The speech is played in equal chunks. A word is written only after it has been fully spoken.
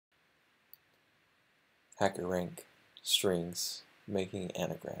HackerRank strings making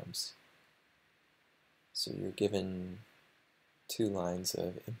anagrams. So you're given 2 lines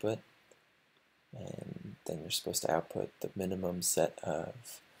of input, and then you're supposed to output the minimum set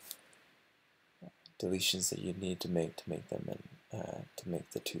of deletions that you need to make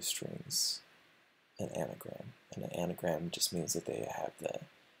the 2 strings an anagram. And an anagram just means that they have the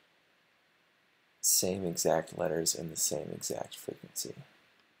same exact letters in the same exact frequency.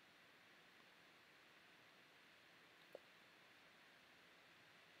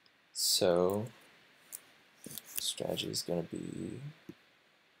 So strategy is going to be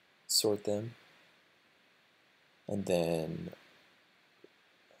sort them, and then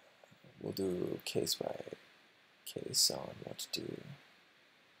we'll do case by case on what to do.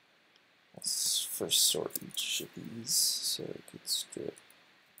 Let's first sort each of these, so we could strip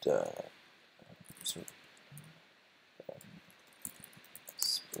display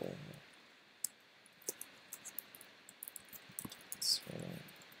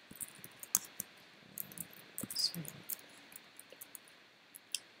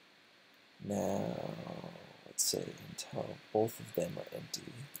now let's say until both of them are empty.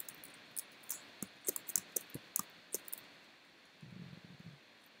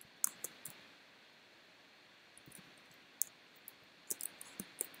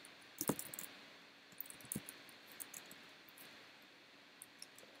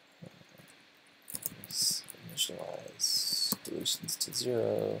 Initialize deletions to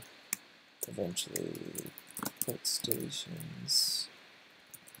 0, eventually puts deletions,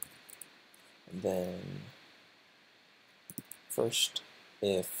 and then first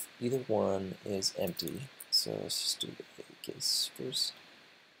if either one is empty, so let's just do the A case first.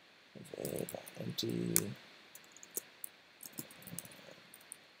 If A got empty,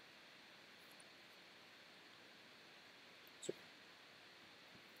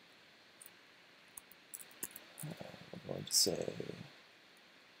 we're going to say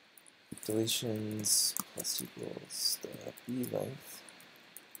deletions plus equals the B length,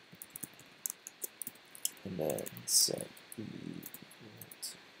 and then set B equal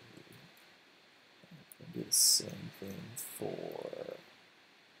to, and do the same thing for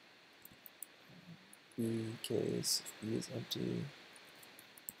B case if B is empty.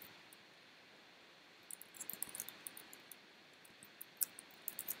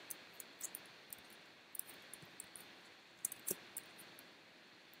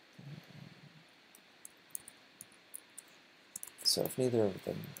 So if neither of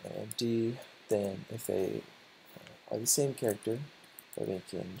them are empty, then if they are the same character, or they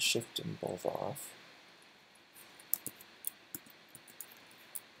can shift them both off.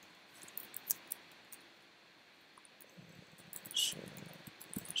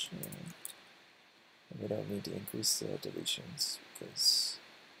 And we don't need to increase the deletions because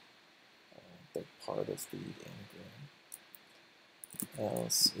they're part of the anagram.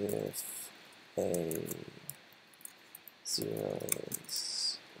 Else if A 0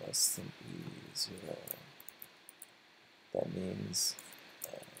 is less than B0, that means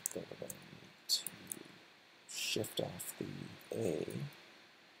that we're going to need to shift off the A,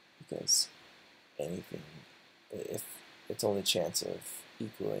 because anything, if its only chance of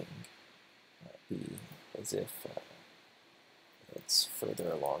equaling B is if it's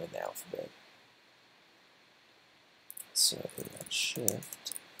further along in the alphabet. So we got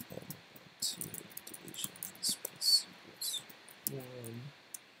shift, and we're going to deletions plus equals 1.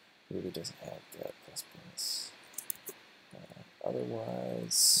 It really doesn't have the plus plus.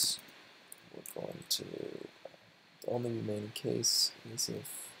 Otherwise, we're going to, the only remaining case is if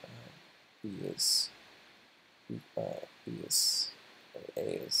B is, or A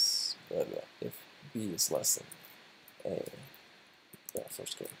is, if B is less than A, the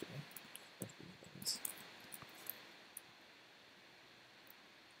first character of B means.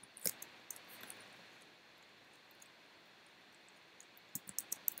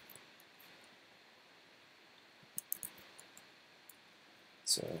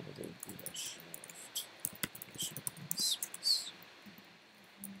 So we'll do B shift deletions plus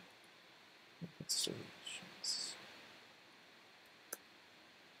deletions.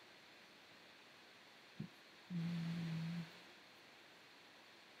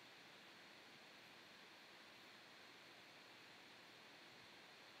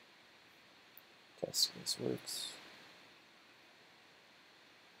 Test this works.